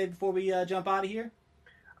plug? Say before we jump out of here.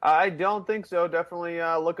 I don't think so. Definitely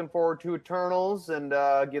looking forward to Eternals and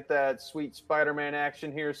get that sweet Spider-Man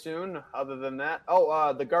action here soon. Other than that,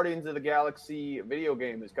 the Guardians of the Galaxy video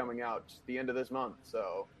game is coming out the end of this month,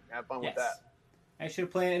 so have fun with that. I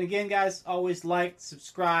should play it. And again, guys, always like,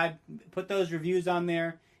 subscribe, put those reviews on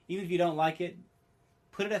there. Even if you don't like it,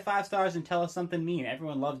 put it at 5 stars and tell us something mean.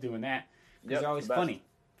 Everyone loves doing that. Because they're always funny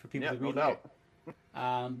for people to read. No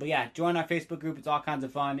doubt. But yeah, join our Facebook group. It's all kinds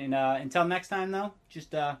of fun. And until next time, though, just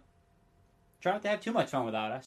try not to have too much fun without us.